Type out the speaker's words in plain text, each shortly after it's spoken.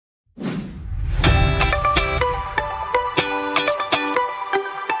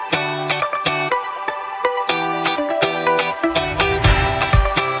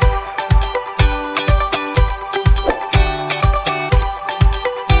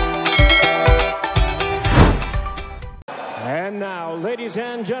And now, ladies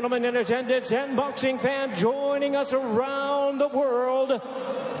and gentlemen in attendance and boxing fans joining us around the world,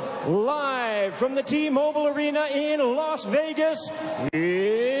 live from the T-Mobile Arena in Las Vegas,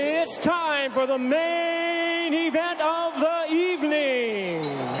 it's time for the main event of the evening.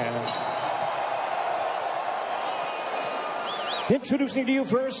 Introducing to you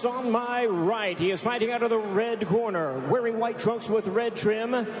first on my right, he is fighting out of the red corner, wearing white trunks with red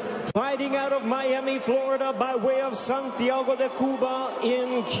trim, fighting out of Miami, Florida, by way of Santiago de Cuba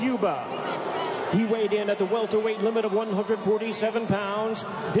in Cuba. He weighed in at the welterweight limit of 147 pounds.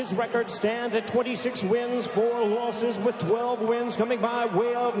 His record stands at 26 wins, 4 losses, with 12 wins coming by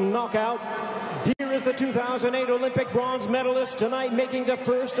way of knockout. Here is the 2008 Olympic bronze medalist, tonight making the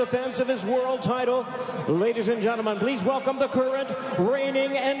first defense of his world title. Ladies and gentlemen, please welcome the current,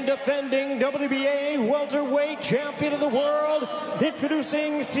 reigning and defending WBA welterweight champion of the world,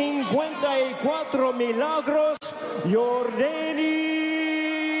 introducing 54 Milagros, YORDINES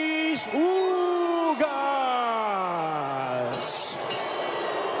UGAS.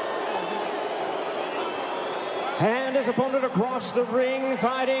 And his opponent across the ring,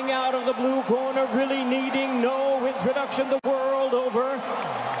 fighting out of the blue corner, really needing no introduction the world over,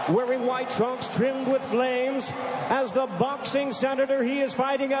 wearing white trunks trimmed with flames. As the boxing senator, he is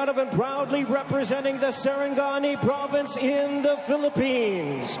fighting out of and proudly representing the Sarangani province in the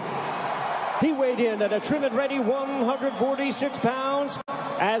Philippines. He weighed in at a trim and ready 146 pounds.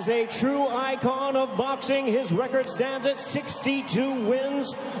 As a true icon of boxing, his record stands at 62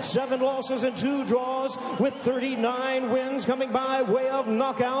 wins, 7 losses and 2 draws, with 39 wins coming by way of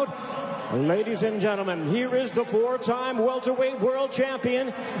knockout. Ladies and gentlemen, here is the 4-time welterweight world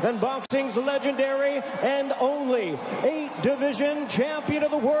champion and boxing's legendary and only 8-division champion of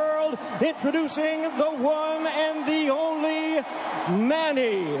the world, introducing the one and the only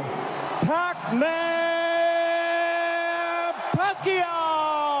Manny PACQUIAO.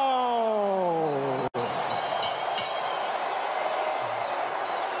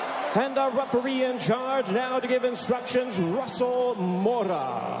 And our referee in charge now to give instructions, Russell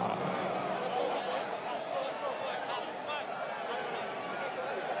Mora.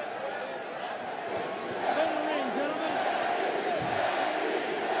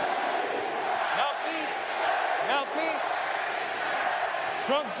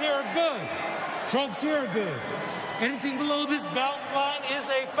 Trunks here are good. Trunks here are good. Anything below this belt line is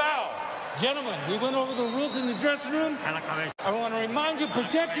a foul. Gentlemen, we went over the rules in the dressing room. I want to remind you,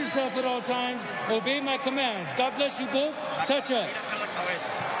 protect yourself at all times. Obey my commands. God bless you both. Touch up.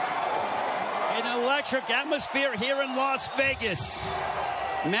 An electric atmosphere here in Las Vegas.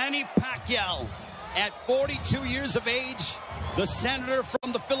 Manny Pacquiao, at 42 years of age, the senator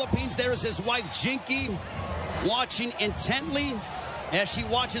from the Philippines. There is his wife, Jinky, watching intently as she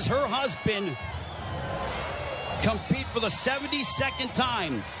watches her husband compete for the 72nd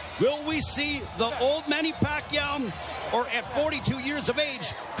time. Will we see the old Manny Pacquiao, or at 42 years of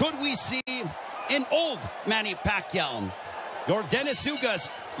age, could we see an old Manny Pacquiao? YORDINES UGAS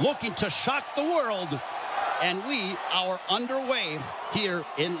looking to shock the world, and we are underway here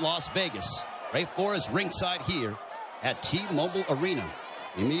in Las Vegas. Ray Flores ringside here at T-Mobile Arena.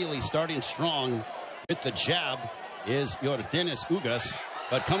 Immediately starting strong with the jab is YORDINES UGAS,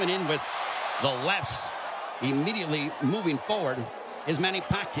 but coming in with the lefts, immediately moving forward is Manny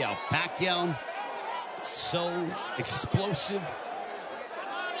Pacquiao. Pacquiao, so explosive,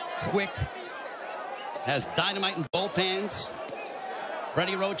 quick, has dynamite in both hands.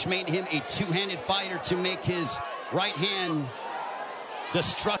 Freddie Roach made him a two-handed fighter to make his right hand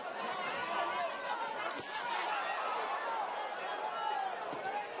destructive.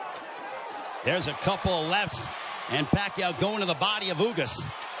 There's a couple of lefts, and Pacquiao going to the body of Ugas.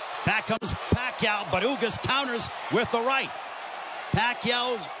 Back comes Pacquiao, but Ugas counters with the right.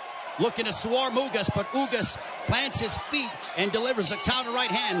 Pacquiao looking to swarm Ugas, but Ugas plants his feet and delivers a counter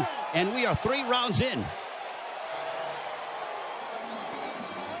right hand, and we are 3 rounds in.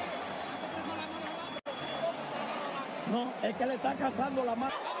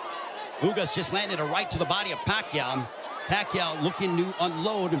 Ugas just landed a right to the body of Pacquiao. Pacquiao looking to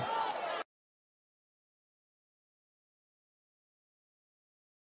unload.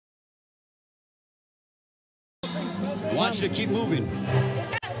 Wants you to keep moving.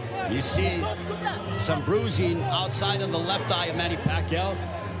 You see some bruising outside of the left eye of Manny Pacquiao.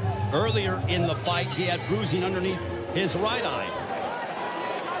 Earlier in the fight, he had bruising underneath his right eye.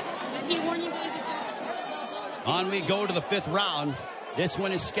 On we go to the 5th round. This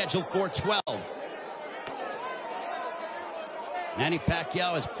one is scheduled for 12. Manny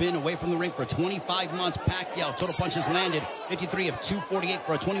Pacquiao has been away from the ring for 25 months. Pacquiao, total punches landed 53 of 248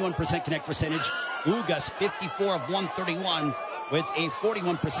 for a 21% connect percentage. Ugas, 54 of 131 with a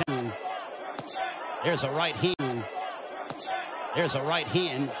 41%. There's a right hand. There's a right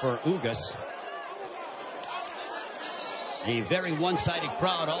hand for Ugas. A very one-sided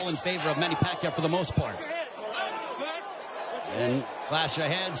crowd, all in favor of Manny Pacquiao for the most part. And clash of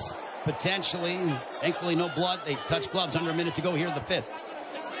heads, potentially. Thankfully, no blood. They touch gloves under a minute to go here in the fifth.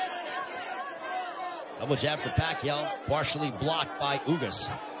 Double jab for Pacquiao, partially blocked by Ugas.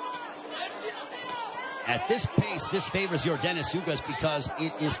 At this pace, this favors YORDINES UGAS because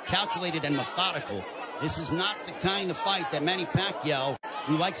it is calculated and methodical. This is not the kind of fight that Manny Pacquiao,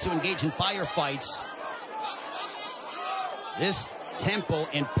 who likes to engage in firefights. This tempo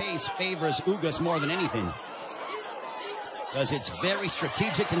and pace favors Ugas more than anything, because it's very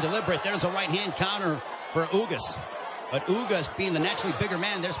strategic and deliberate. There's a right hand counter for Ugas. But Ugas, being the naturally bigger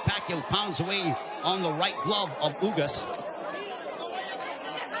man, there's Pacquiao who pounds away on the right glove of Ugas.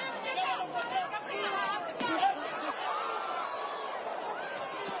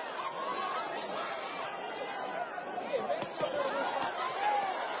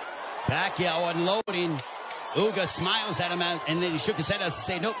 Pacquiao unloading. Ugas smiles at him, and then he shook his head as to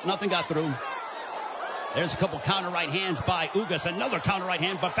say, nope, nothing got through. There's a couple counter right hands by Ugas. Another counter right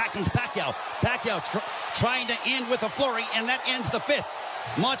hand, but back comes Pacquiao. Pacquiao trying to end with a flurry, and that ends the fifth,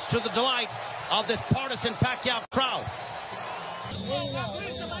 much to the delight of this partisan Pacquiao crowd.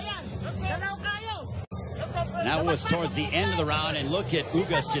 Now was towards the end of the round, and look at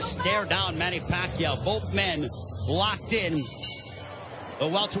Ugas just stare down Manny Pacquiao. Both men locked in. The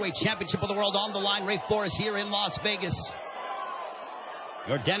welterweight championship of the world on the line. Ray Flores here in Las Vegas.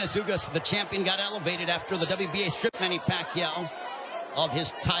 YORDINES UGAS, the champion, got elevated after the WBA stripped Manny Pacquiao of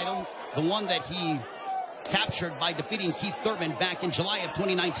his title, the one that he captured by defeating Keith Thurman back in July of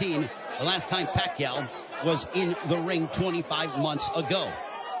 2019, the last time Pacquiao was in the ring 25 months ago.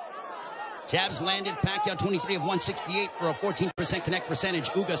 Jabs landed. Pacquiao 23 of 168 for a 14% connect percentage.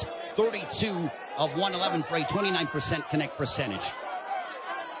 Ugas 32 of 111 for a 29% connect percentage.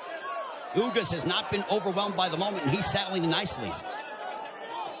 Ugas has not been overwhelmed by the moment, and he's settling nicely.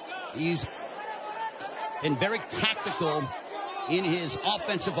 He's been very tactical in his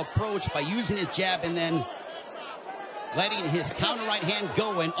offensive approach by using his jab and then letting his counter right hand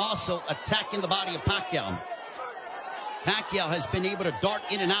go and also attacking the body of Pacquiao. Pacquiao has been able to dart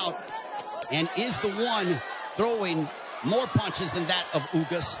in and out and is the one throwing more punches than that of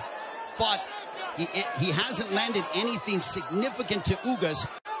Ugas, but he hasn't landed anything significant to Ugas,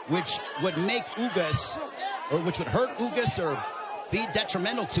 which would make Ugas, or which would hurt Ugas or be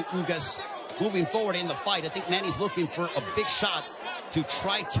detrimental to Ugas moving forward in the fight. I think Manny's looking for a big shot to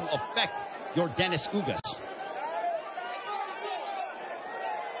try to affect YORDINES UGAS.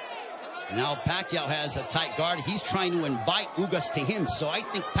 Now Pacquiao has a tight guard. He's trying to invite Ugas to him. So I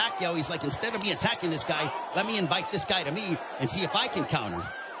think Pacquiao, he's like, instead of me attacking this guy, let me invite this guy to me and see if I can counter.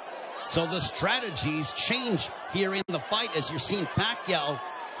 So the strategies change here in the fight as you're seeing Pacquiao,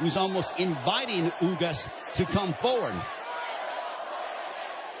 who's almost inviting Ugas to come forward.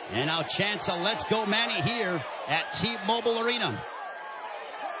 And now chance a let's go Manny here at T-Mobile Arena.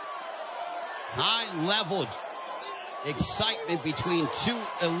 High-leveled excitement between two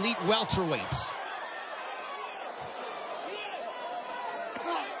elite welterweights.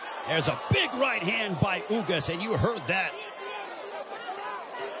 There's a big right hand by Ugas, and you heard that.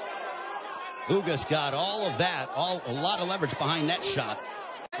 Ugas got all of that, a lot of leverage behind that shot.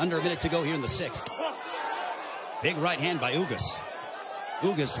 Under a minute to go here in the sixth. Big right hand by Ugas.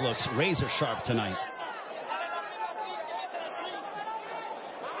 Ugas looks razor sharp tonight.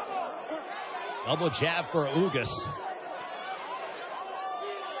 Double jab for Ugas.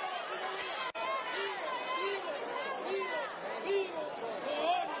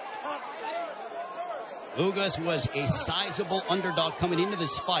 Ugas was a sizable underdog coming into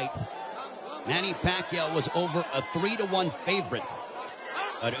this fight. Manny Pacquiao was over a 3-1 favorite.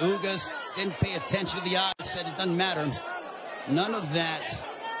 But Ugas didn't pay attention to the odds, said it doesn't matter. None of that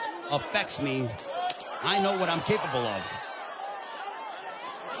affects me. I know what I'm capable of.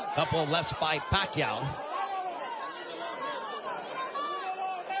 Couple of lefts by Pacquiao.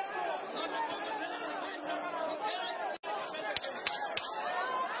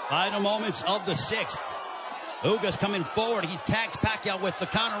 Final moments of the sixth. Ugas coming forward. He tags Pacquiao with the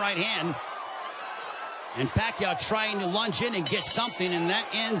counter right hand. And Pacquiao trying to lunge in and get something, and that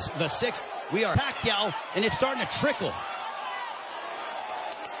ends the sixth. We are Pacquiao, and it's starting to trickle.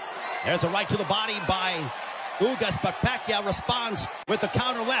 There's a right to the body by Ugas, but Pacquiao responds with the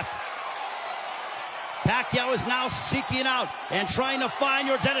counter left. Pacquiao is now seeking out and trying to find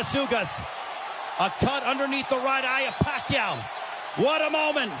YORDINES UGAS. A cut underneath the right eye of Pacquiao. What a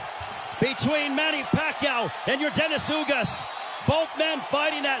moment between Manny Pacquiao and YORDINES UGAS. Both men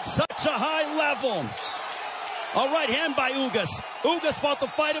fighting at such a high level. A right hand by Ugas. Ugas fought the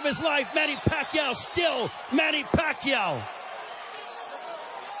fight of his life. Manny Pacquiao still Manny Pacquiao.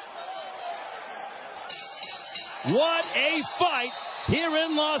 What a fight here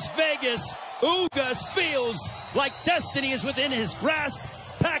in Las Vegas. Ugas feels like destiny is within his grasp.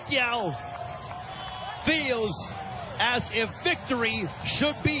 Pacquiao feels as if victory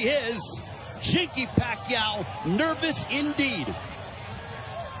should be his. Chinky Pacquiao, nervous indeed.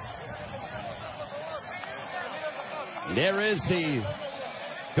 There is the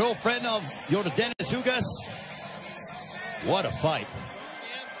girlfriend of YORDINES UGAS. What a fight.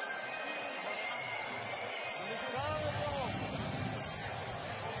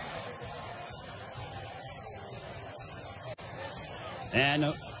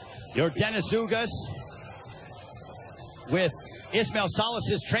 And YORDINES UGAS with Ismael Salas,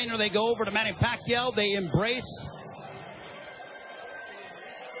 his trainer, they go over to Manny Pacquiao. They embrace.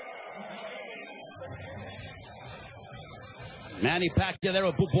 Manny Pacquiao there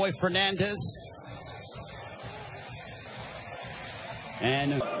with Boy Fernandez.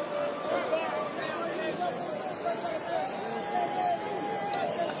 And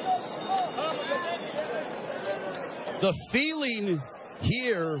the feeling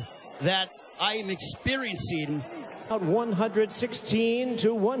here that I am experiencing. 116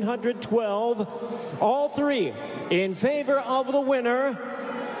 to 112, all three in favor of the winner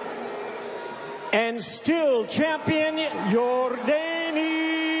and still champion YORDINES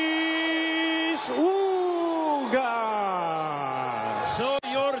UGAS. So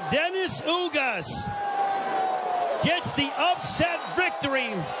YORDINES UGAS gets the upset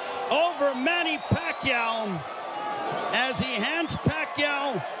victory over Manny Pacquiao as he hands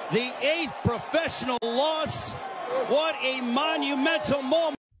Pacquiao the 8th professional loss. What a monumental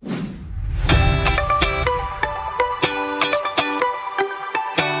moment.